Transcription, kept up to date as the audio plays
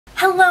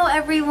Hello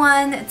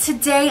everyone!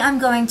 Today I'm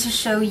going to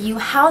show you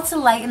how to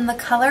lighten the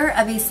color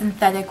of a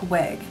synthetic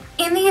wig.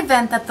 In the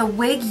event that the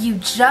wig you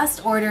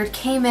just ordered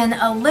came in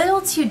a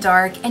little too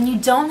dark and you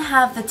don't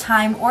have the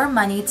time or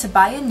money to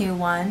buy a new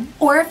one,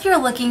 or if you're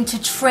looking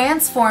to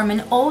transform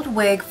an old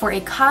wig for a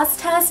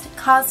costest,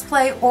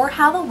 cosplay, or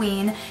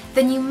Halloween,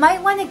 then you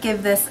might want to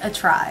give this a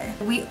try.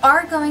 We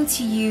are going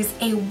to use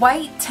a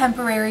white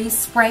temporary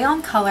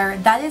spray-on color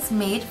that is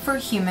made for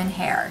human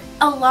hair.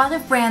 A lot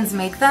of brands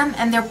make them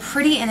and they're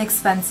pretty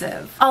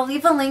inexpensive. I'll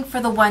leave a link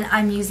for the one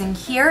I'm using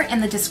here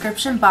in the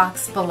description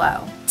box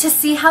below. To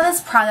see how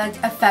this product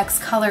affects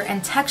color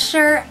and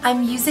texture,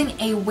 I'm using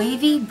a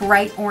wavy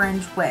bright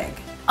orange wig.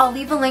 I'll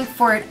leave a link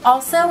for it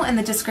also in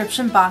the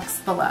description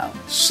box below.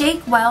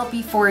 Shake well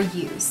before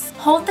use.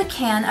 Hold the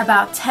can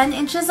about 10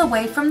 inches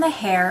away from the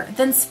hair,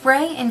 then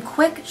spray in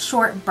quick,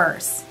 short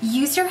bursts.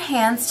 Use your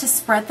hands to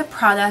spread the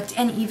product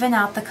and even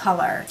out the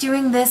color.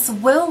 Doing this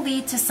will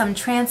lead to some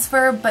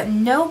transfer, but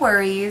no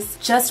worries.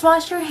 Just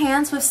wash your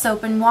hands with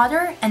soap and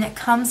water and it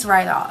comes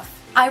right off.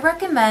 I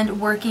recommend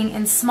working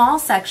in small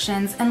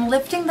sections and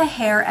lifting the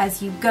hair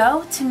as you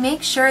go to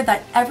make sure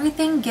that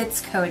everything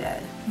gets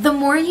coated. The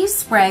more you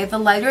spray, the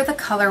lighter the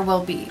color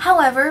will be.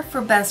 However,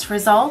 for best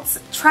results,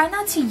 try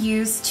not to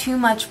use too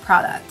much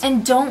product.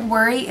 And don't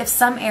worry if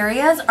some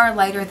areas are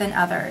lighter than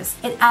others.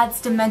 It adds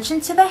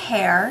dimension to the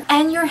hair,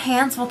 and your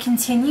hands will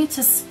continue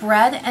to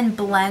spread and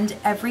blend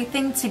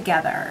everything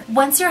together.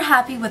 Once you're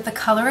happy with the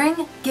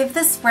coloring, give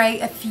the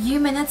spray a few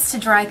minutes to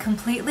dry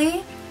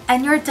completely,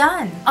 and you're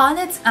done. On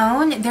its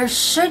own, there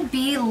should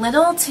be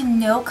little to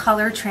no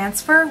color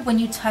transfer when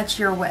you touch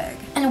your wig.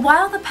 And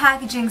while the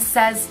packaging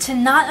says to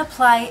not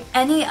apply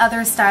any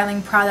other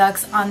styling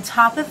products on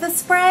top of the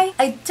spray,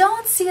 I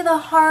don't see the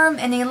harm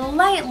in a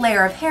light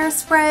layer of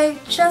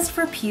hairspray just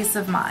for peace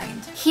of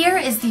mind. Here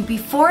is the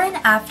before and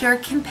after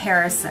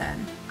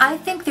comparison. I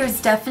think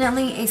there's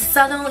definitely a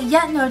subtle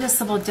yet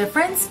noticeable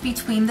difference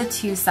between the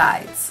two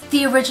sides.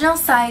 The original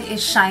side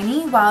is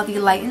shiny while the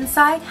lightened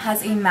side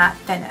has a matte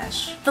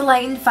finish. The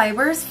lightened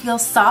fibers feel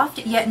soft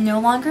yet no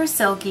longer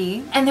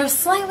silky, and they're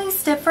slightly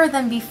stiffer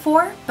than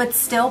before but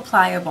still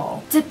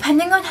pliable.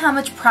 Depending on how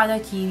much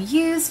product you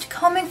used,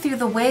 combing through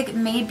the wig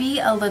may be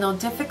a little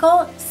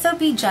difficult, so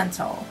be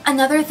gentle.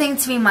 Another thing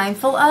to be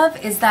mindful of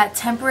is that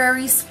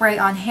temporary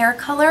spray-on hair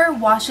color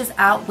washes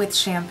out with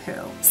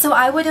shampoo. So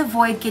I would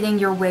avoid getting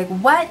your wig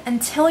wet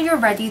until you're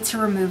ready to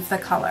remove the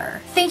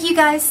color. Thank you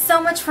guys so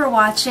much for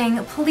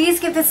watching. Please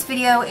give this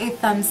video a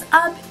thumbs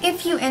up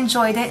if you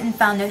enjoyed it and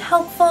found it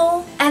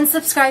helpful, and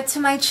subscribe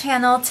to my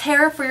channel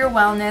Tara for Your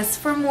Wellness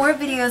for more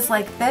videos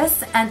like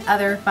this and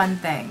other fun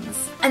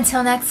things.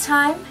 Until next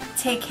time,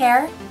 take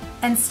care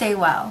and stay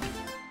well.